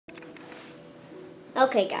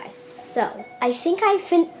Okay, guys. So I think I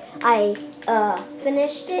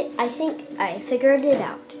finished it. I think I figured it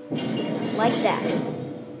out. Like that.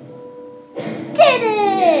 Did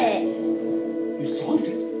it! You solved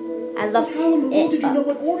it. I looked How in the world did it you know up.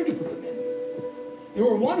 what order to put them in? There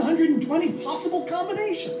were 120 possible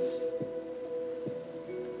combinations.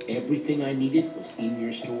 Everything I needed was in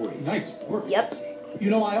your story. Nice work. Yep. You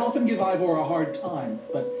know, I often give Ivor a hard time,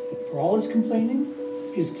 but for all his complaining,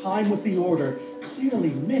 his time with the Order clearly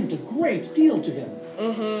meant a great deal to him.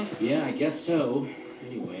 Mm-hmm. Yeah, I guess so.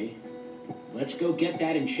 Anyway, let's go get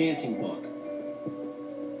that enchanting book.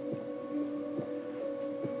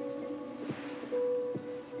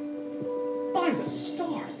 By the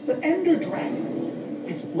stars, the Ender Dragon,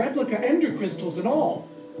 with replica Ender crystals and all.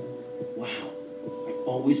 Wow, I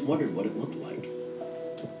always wondered what it looked like.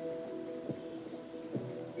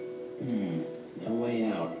 No way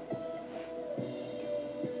out.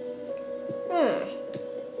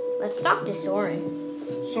 Let's talk to Soren.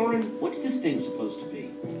 Soren, what's this thing supposed to be?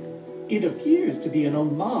 It appears to be an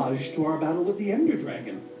homage to our battle with the Ender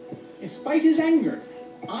Dragon. Despite his anger,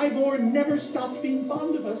 Ivor never stopped being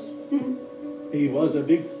fond of us. He was a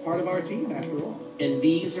big part of our team, after all. And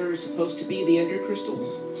these are supposed to be the Ender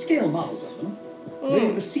crystals? Scale models of them. They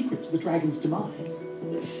were the secret to the dragon's demise.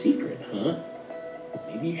 The secret, huh?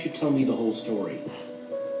 Maybe you should tell me the whole story.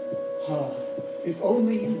 If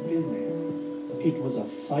only you'd been there. It was a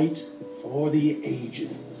fight for the ages.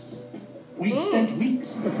 We spent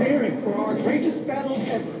weeks preparing for our greatest battle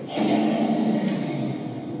ever.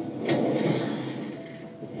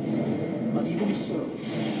 But even so,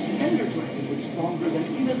 the Ender Dragon was stronger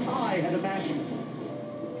than even I had imagined.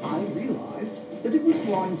 I realized that it was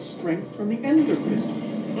drawing strength from the Ender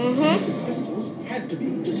crystals. The crystals had to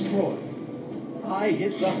be destroyed. I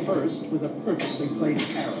hit the first with a perfectly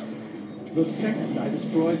placed arrow. The second I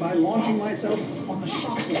destroyed by launching myself on the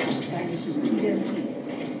shockwave of Magnus's TNT.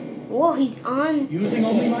 Whoa, he's on. Using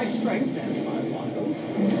only my strength and my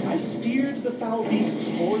wiles, I steered the foul beast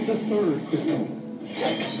toward the third crystal.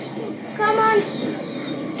 Come on.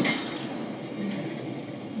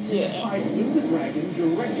 I Yes. flew the dragon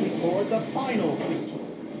directly toward the final crystal.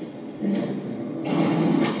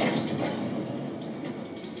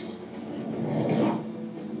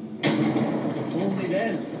 Only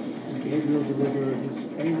then did Gabriel deliver his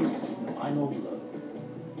famous final blow.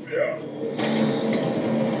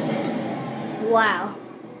 Wow.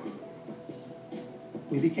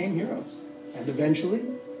 We became heroes, and eventually,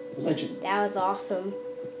 legends. That was awesome.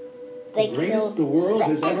 They The greatest killed the world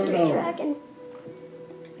has the ever Ender known. Dragon.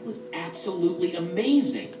 It was absolutely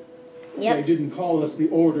amazing. They Yep, didn't call us the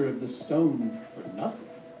Order of the Stone for nothing.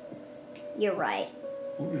 you're right.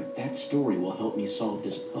 I wonder if that story will help me solve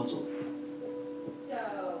this puzzle.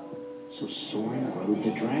 So Soren rode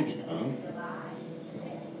the dragon, huh?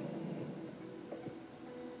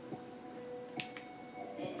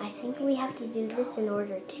 I think we have to do this in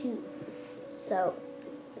order too. So,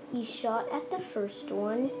 you shot at the first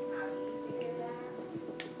one.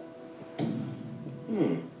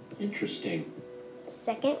 Interesting.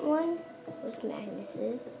 Second one was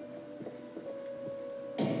Magnus's.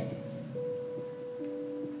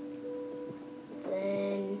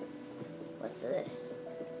 Then, what's this?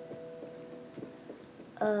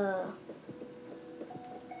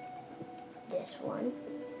 This one.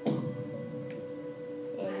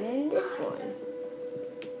 And then this one.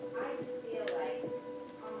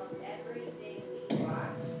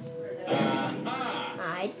 Aha!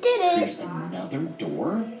 I did There's it! another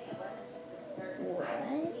door?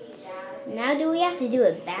 What? Now do we have to do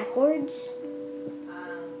it backwards?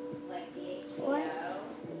 What?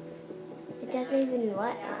 It doesn't even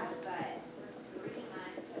let us.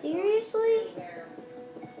 Seriously?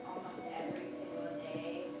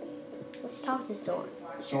 Let's talk to Soren.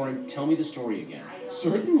 Soren, tell me the story again.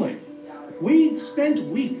 Certainly. We'd spent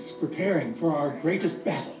weeks preparing for our greatest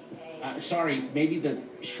battle. Sorry, maybe the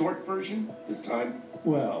short version this time?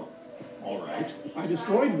 Well, all right. I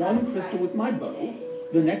destroyed one crystal with my bow,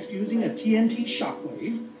 the next using a TNT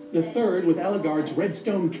shockwave, the third with Ellegaard's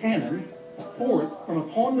redstone cannon, the fourth from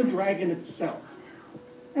upon the dragon itself.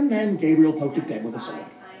 And then Gabriel poked it dead with a sword.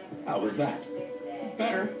 How was that?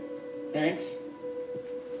 Better. Thanks.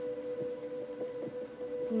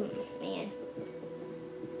 Man.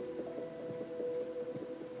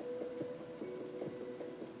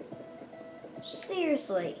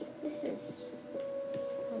 Seriously, this is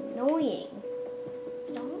annoying.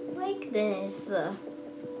 I don't like this.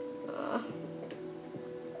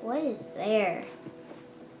 What is there?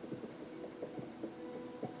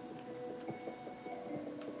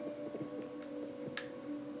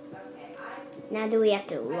 Now do we have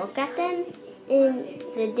to look at them in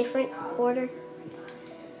the different order?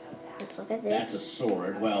 Let's look at That's a this.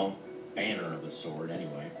 sword. Well, banner of a sword,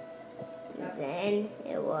 anyway. Then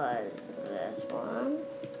it was this one.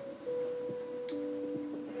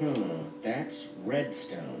 That's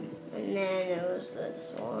redstone. And then it was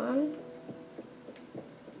this one.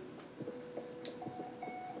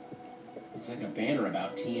 It's like a banner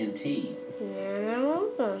about TNT. And then it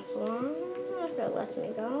was this one. If it lets me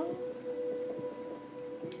go.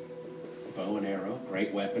 Bow and arrow,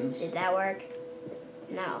 great weapons. Did that work?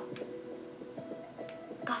 No.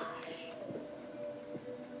 Gosh.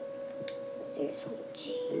 Seriously,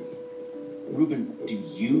 jeez. Reuben, do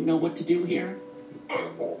you know what to do here?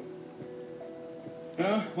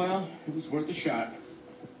 Well, it was worth a shot.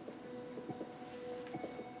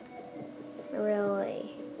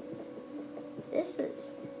 Really? This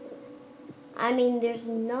is... I mean, there's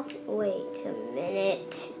nothing... Wait a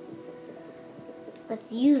minute.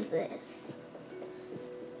 Let's use this.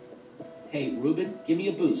 Hey, Reuben, give me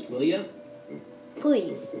a boost, will ya?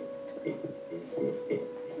 Please.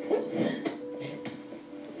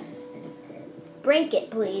 Break it,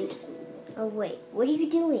 please. Oh, wait. What are you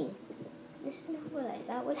doing? This is not what I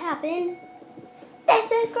thought would happen.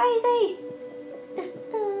 This is crazy.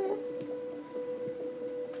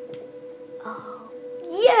 Oh.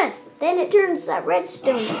 Yes! Then it turns that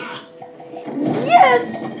redstone.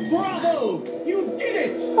 Yes! Bravo! You did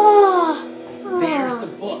it! Oh. There's the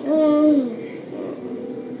book.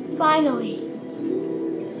 Finally.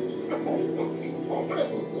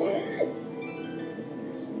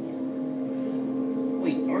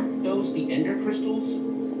 Wait, aren't those the ender crystals?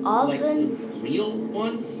 All Like of the them? real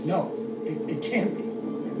ones? No, it can't be.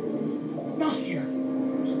 Not here.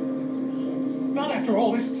 Not after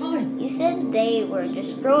all this time. You said they were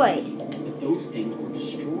destroyed. But those things were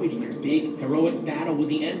destroyed in your big heroic battle with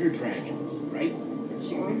the ender dragon, right?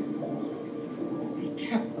 Sorry? He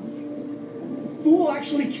kept them. Fool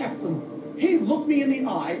actually kept them. He looked me in the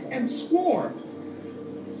eye and swore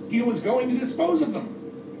he was going to dispose of them.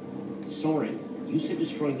 Soren, you said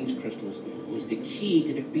destroying these crystals was the key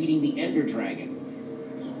to defeating the ender dragon.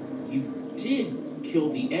 You did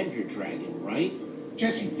kill the ender dragon, right?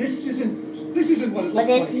 Jesse, this isn't what it But looks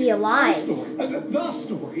like. is he alive? The story, the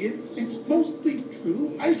story. It's mostly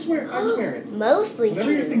true. I swear it. Mostly Whatever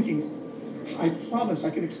true. you're thinking, I promise I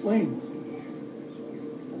can explain.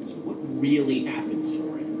 So what really happened,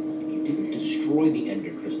 Soren? If you didn't destroy the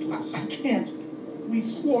ender crystals, I can't. We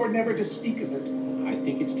swore never to speak of it. I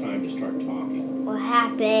think it's time to start talking. What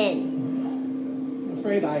happened? I'm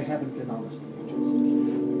afraid I haven't been honest.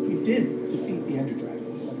 We did defeat the Ender Dragon,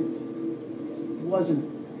 but it wasn't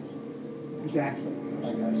exactly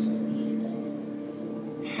like I said.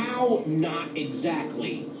 How not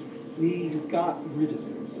exactly? We got rid of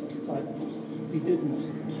it, but we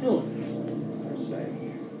didn't kill it, per se.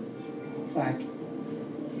 In fact,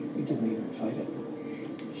 we didn't even fight it.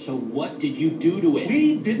 So what did you do to it?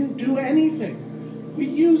 We didn't do anything. We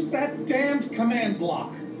used that damned command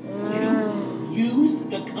block. You used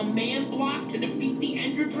the command block to defeat the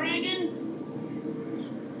ender dragon?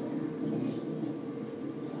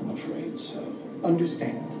 I'm afraid so.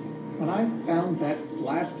 Understand, when I found that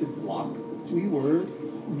blasted block, we were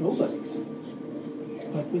nobodies.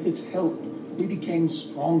 But with its help, we became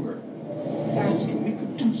stronger, faster. We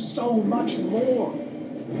could do so much more.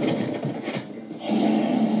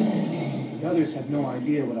 The others had no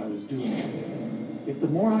idea what I was doing. Yet the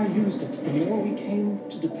more I used it, the more we came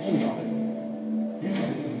to depend on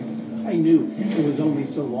it. I knew it was only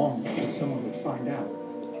so long before someone would find out.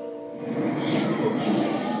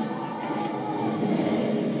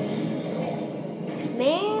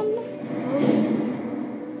 Man.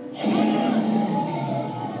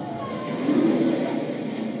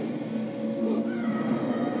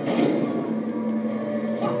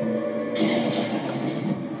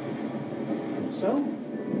 So,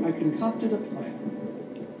 I concocted a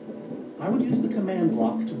plan. I would use the command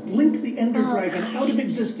block to blink the Ender Dragon out of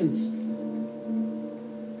existence.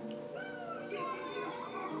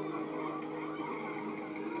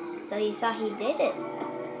 So you thought he did it?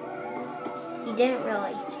 He didn't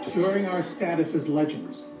really. Securing our status as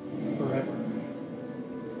legends forever.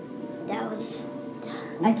 That was...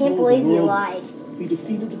 We I can't told the believe you world lied. We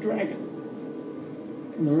defeated the dragon.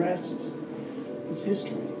 And the rest is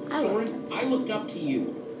history. Soren, I looked up to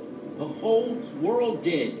you. The whole world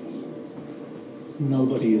did.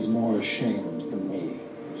 Nobody is more ashamed than me.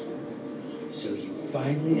 So you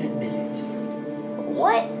finally admit it.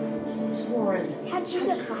 What? Soren, How'd you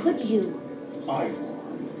get could you? I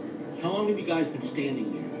How long have you guys been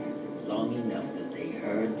standing there? long enough that they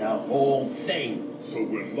heard the whole thing. So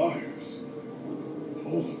we're liars.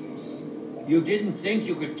 All of us. You didn't think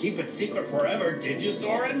you could keep it secret forever, did you,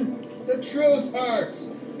 Soren? The truth hurts,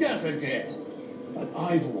 doesn't it? But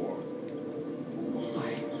Ivor,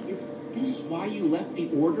 Is this why you left the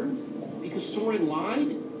Order? Because Soren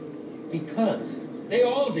lied? Because they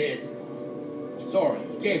all did.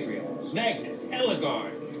 Soren, Gabriel, Magnus,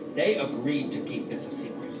 Ellegaard. They agreed to keep this a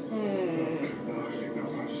secret. nothing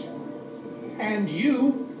of us. And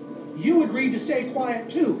you agreed to stay quiet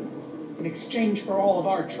too, in exchange for all of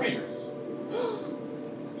our treasures.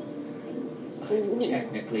 I've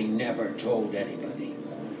technically never told anybody.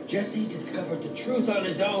 Jesse discovered the truth on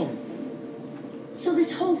his own. So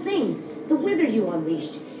this whole thing, the Wither you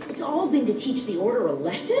unleashed, it's all been to teach the Order a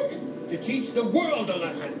lesson? To teach the world a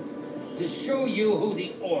lesson. To show you who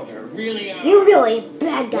the Order really are. You really a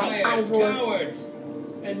bad guy, Liars, Ivor. cowards.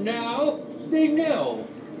 And now they know.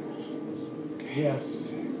 Yes.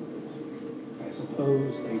 I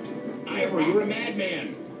suppose they do. Ivor, you're a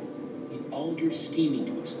madman. In all your scheming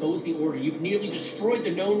to expose the Order, you've nearly destroyed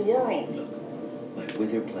the known world. My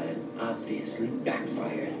Wither plan obviously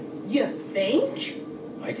backfired. You think?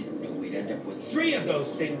 I didn't know we'd end up with 3 of those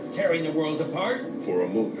things tearing the world apart. For a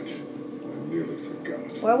moment, I nearly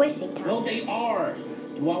forgot. We're wasting time. Well, they are.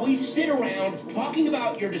 And while we sit around talking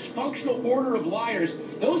about your dysfunctional Order of liars,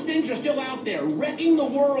 those things are still out there, wrecking the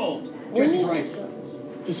world. We Jesse's need to right. go.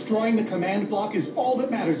 Destroying the command block is all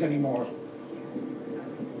that matters anymore.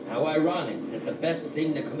 How ironic that the best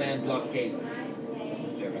thing the command block gave us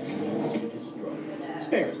was everything else to destroy.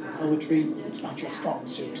 Spares poetry, it's not your strong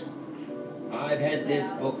suit. I've had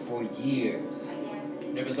this book for years.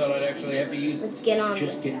 Never thought I'd actually have to use Let's it. get on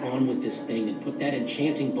Just with get it. on with this thing and put that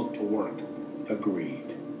enchanting book to work.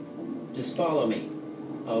 Agreed. Just follow me.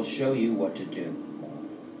 I'll show you what to do.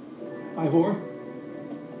 Ivor,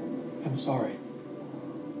 I'm sorry.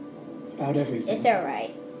 About everything. It's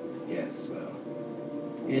alright. Yes, well,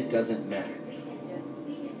 it doesn't matter.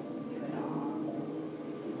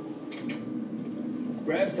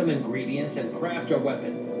 Grab some ingredients and craft a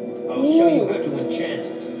weapon. I'll show you how to enchant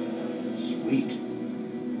it. Sweet.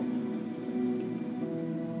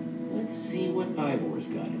 Let's see what Ivor's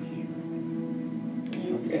got in here. I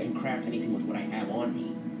don't think I can craft anything with what I have on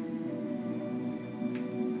me.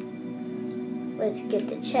 Let's get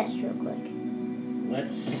the chest real quick.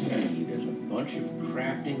 Let's see. There's a bunch of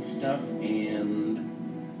crafting stuff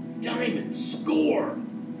and diamond score.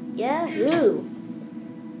 Yahoo!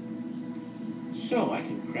 So I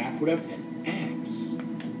can craft whatever. An axe.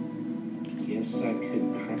 Guess I could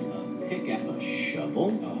craft a pickaxe, a shovel,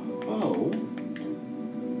 a hoe.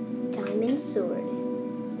 Diamond sword.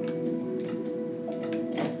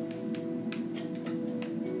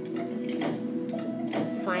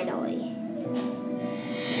 Finally.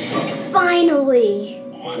 Finally!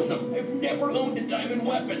 Awesome! I've never owned a diamond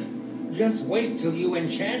weapon. Just wait till you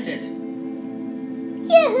enchant it.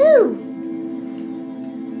 Yahoo!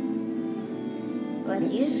 Let's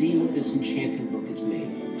Let's use it. see what this enchanting book is made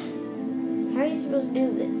of. How are you supposed to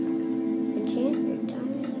do this? Enchant your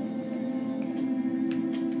diamond?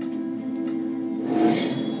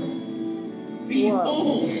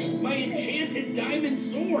 Behold, my enchanted diamond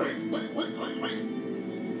sword.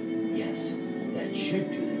 Yes, that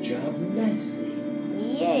should do the job nicely.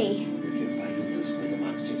 Yay! If you're fighting those wither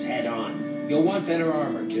monsters head on, you'll want better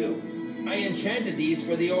armor too. I enchanted these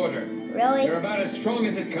for the Order. Really? They're about as strong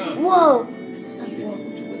as it comes. Whoa! Even able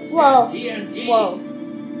to withstand Whoa. TNT. Whoa.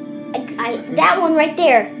 That one right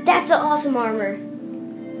there. That's an awesome armor.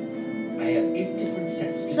 I have 8 different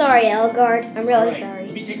sets. Sorry, Ellegaard. I'm really Alright, Let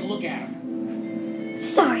sorry. me take a look at them.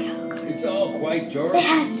 Sorry, Ellegaard. It's all quite durable. It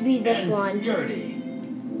has to be this and one. sturdy.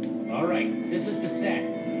 All right, this is the set.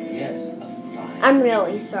 Yes, a fine. I'm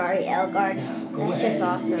really sorry, Ellegaard. Now go That's ahead.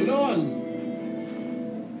 just Put it awesome. on.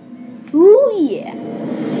 Ooh, yeah.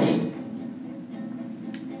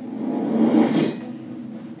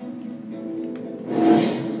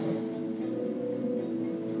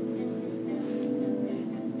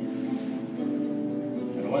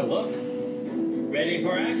 How do I look? Ready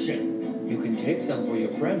for action. You can take some for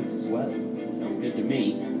your friends as well. Sounds good to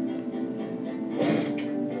me.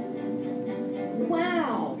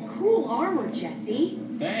 Wow, cool armor, Jesse.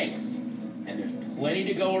 Thanks. And there's plenty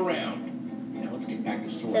to go around. Now let's get back to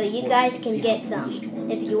Sword. So you guys can get some,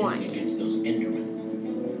 if you want. Against those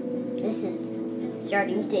Endermen. This is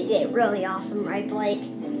starting to get really awesome, right, Blake?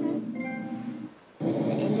 The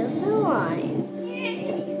end of the line.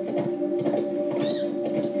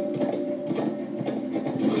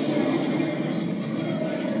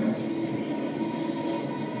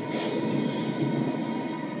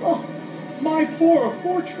 Oh, my poor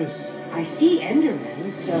fortress. I see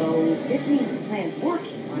Endermen, so this means the plan's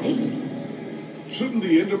working, right? Shouldn't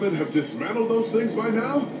the Endermen have dismantled those things by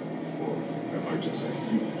now? Or am I just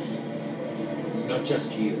confused? It's not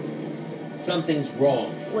just you. Something's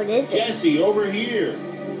wrong. What is it? Jesse, over here.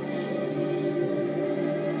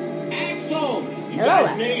 Axel! You Hello, guys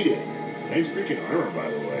Axel. made it. Nice freaking armor, by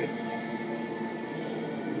the way.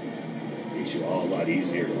 Makes you all a lot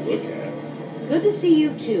easier to look at. Good to see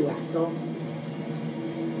you too, Axel.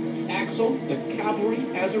 Axel, the cavalry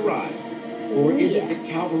has arrived. Or is it Yeah. the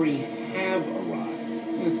cavalry have arrived?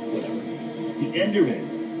 Whatever. The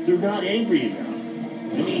Endermen, they're not angry enough.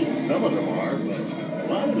 I mean, some of them are, but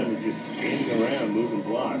a lot of them are just standing around moving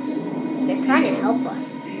blocks. They're trying to help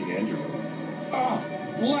us. Being Endermen. Oh,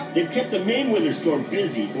 what? They've kept the main Witherstorm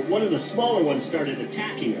busy, but one of the smaller ones started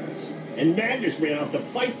attacking us. And Magnus ran off to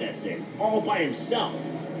fight that thing, all by himself.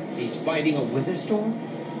 He's fighting a Witherstorm?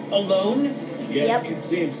 Alone? Yeah, Yep. he kept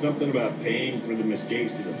saying something about paying for the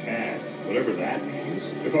mistakes of the past, whatever that means.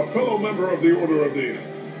 If a fellow member of the Order of the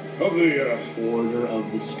Order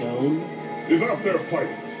of the Stone? is out there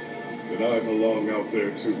fighting, then I belong out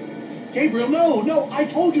there too. Gabriel, no, I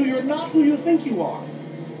told you you're not who you think you are.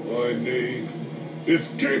 My name is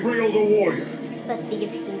Gabriel the Warrior. Let's see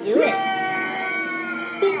if you can do it.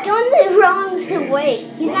 He's going the wrong way.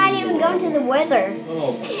 He's not even going to the weather.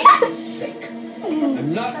 Oh, for God's sake.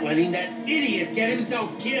 I'm not letting that idiot get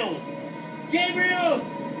himself killed. Gabriel!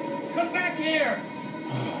 Come back here!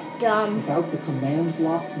 Dumb. Without the command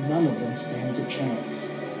block, none of them stands a chance.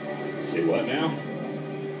 Say what now?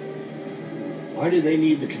 Why do they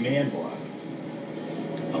need the command block?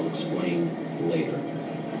 I'll explain later.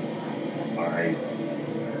 Fine.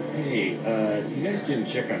 Hey, you guys didn't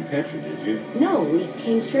check on Petra, did you? No, we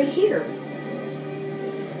came straight here.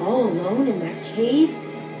 All alone in that cave?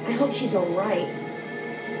 I hope she's all right.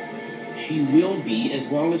 She will be as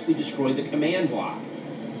long as we destroy the command block.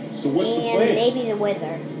 So what's the And plan? maybe the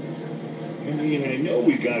weather. I mean, I know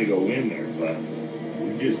we gotta go in there, but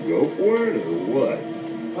we just go for it, or what?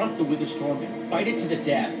 Front the Witherstorm and fight it to the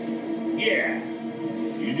death. Yeah.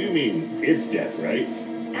 You do mean it's death, right?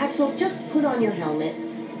 Axel, just put on your helmet.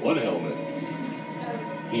 What helmet?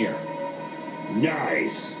 Here.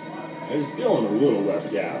 Nice. I was feeling a little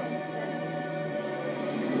left out.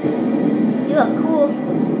 You look cool.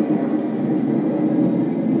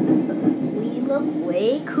 We look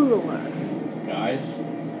way cooler. Guys,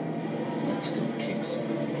 let's go kick some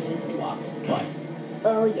command block butt.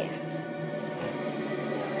 Oh yeah.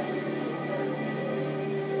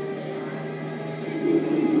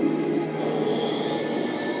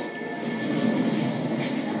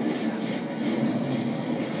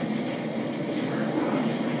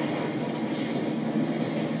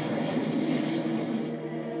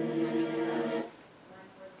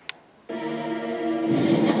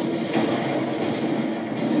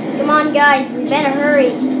 Come on, guys, we better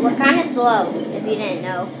hurry. We're kind of slow, if you didn't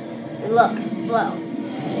know. We look slow.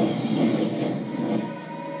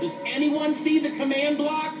 Does anyone see the command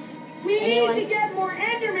block? We Anyone? need to get more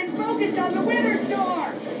Endermen focused on the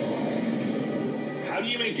Witherstorm! How do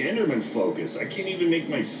you make Enderman focus? I can't even make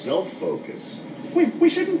myself focus. We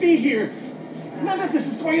shouldn't be here. None of this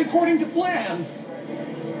is going according to plan.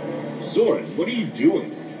 Zoran, what are you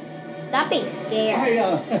doing? Stop being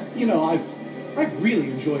scared. I really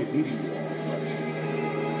enjoyed meeting you all.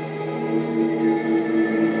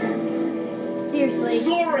 Seriously,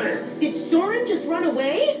 Zoran! Did Soren just run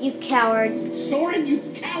away? you coward. Soren, you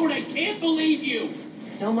coward, I can't believe you!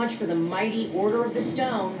 So much for the mighty Order of the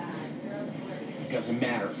Stone. It doesn't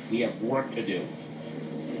matter. We have work to do.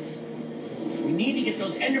 We need to get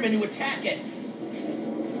those Endermen to attack it.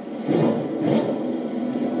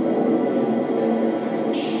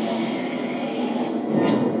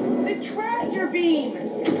 The tractor beam!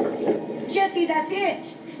 Jesse, that's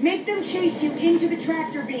it! Make them chase you into the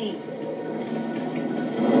tractor beam.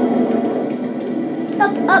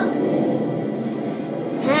 Up, up.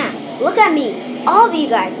 Ha, look at me. All of you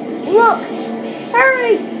guys. Look.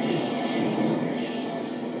 Hurry.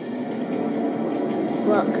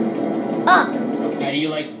 Look. Up. How do you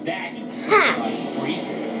like that, you Ha. civilized freak?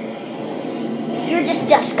 You're just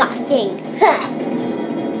disgusting. Ha.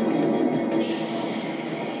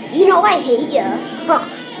 You know I hate you. Huh.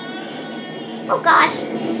 Oh gosh.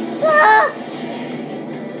 Ah.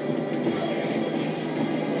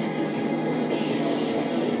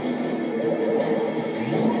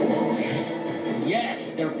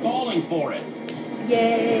 Yes, they're falling for it.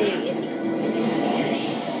 Yay.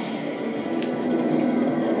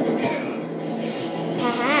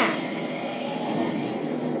 Haha.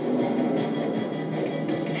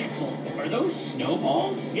 Axel, are those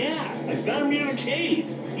snowballs? Yeah, I found them near the cave.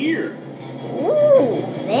 Here. Ooh,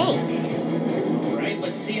 thanks. All right,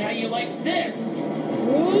 let's see how you like this.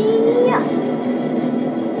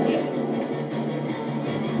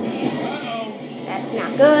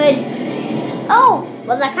 good. Oh,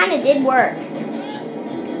 well that kind of did work.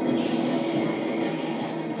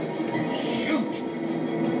 Shoot!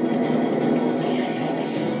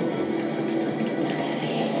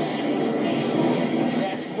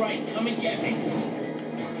 That's right. Come and get me.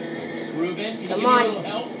 Ruben, can you give me a little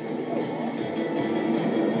help?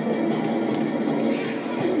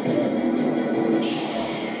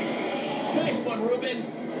 Nice one, Ruben.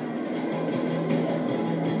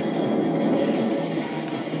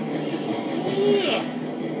 Yeah.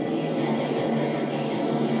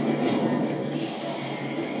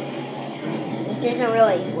 This isn't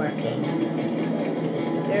really working.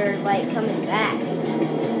 They're like coming back.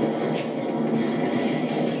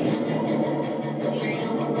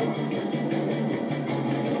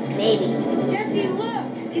 Maybe. Jesse, look!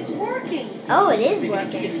 It's working! Oh, it is Get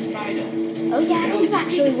working. inside him. Oh yeah, it is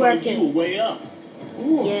actually You working. way up.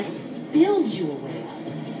 Ooh, Yes. build you a way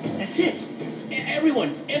up. That's it.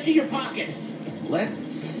 Everyone, empty your pockets. Let's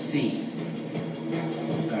see.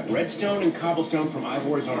 Got redstone and cobblestone from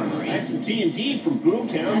Ivor's I armory. have some TNT from I've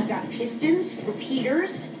Boomtown. got pistons,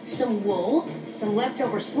 repeaters, some wool, some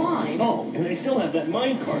leftover slime. Oh, and I still have that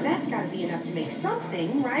minecart. That's gotta be enough to make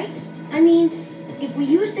something, right? I mean, if we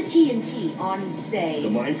use the TNT on, The say,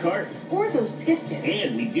 minecart? or those pistons.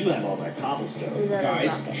 And we do have all that cobblestone.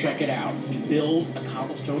 Guys, check it out. We build a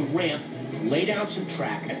cobblestone ramp, lay down some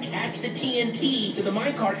track, attach the TNT to the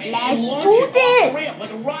minecart, and Let's launch do it off this. the ramp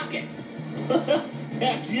like a rocket.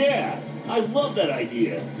 Heck yeah! I love that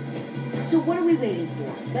idea. So what are we waiting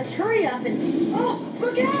for? Let's hurry up and... Oh,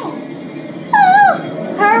 look out!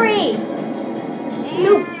 Oh, hurry!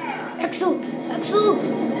 No, Axel, Axel.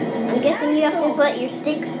 I'm guessing you have to put your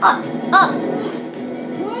stick up, up,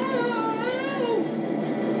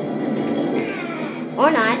 or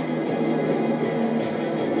not.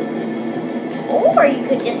 Or you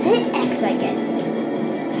could just hit X, I guess.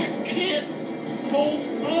 I can't hold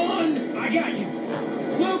on. I got you.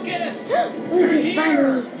 Lucas! Lucas,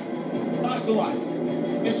 finally. Ocelots,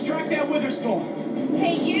 distract that Witherstorm.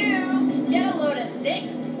 Hey, you! Get a load of this!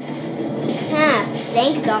 Huh,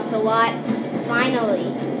 thanks, Ocelots. Finally.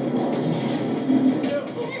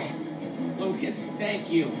 Lucas, thank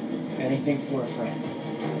you. Anything for a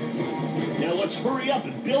friend. Now let's hurry up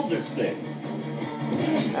and build this thing.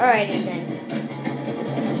 Alrighty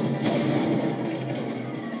then.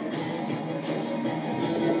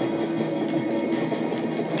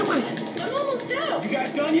 Come on. I'm almost out! You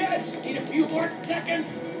guys done yet? Just need a few more seconds.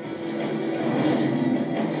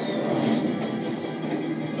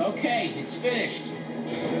 Okay, it's finished.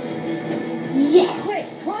 Quick,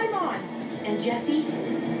 Yes. climb on! And Jesse,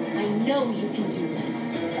 I know you can do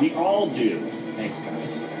this. We all do. Thanks,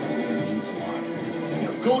 guys. It means a lot.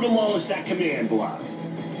 Now go demolish that command block.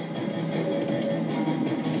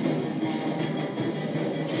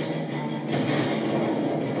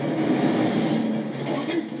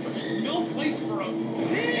 No place for a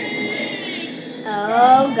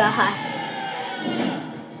Oh gosh.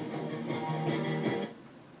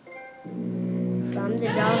 From the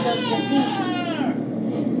jaws of defeat.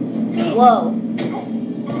 Whoa.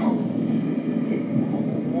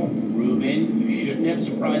 Ruben, you shouldn't have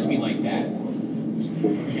surprised me like that.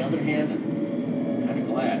 On the other hand, I'm kind of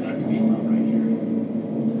glad not to be alone right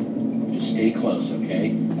here. Just stay close,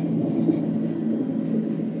 okay?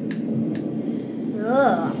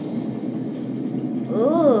 Ugh.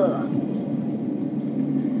 Ugh.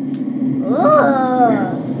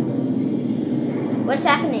 Ugh. What's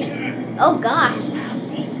happening? Oh gosh.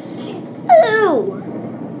 Ooh.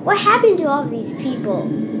 What happened to all these people?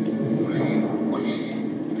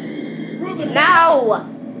 Ruben, No!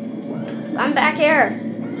 Come back here.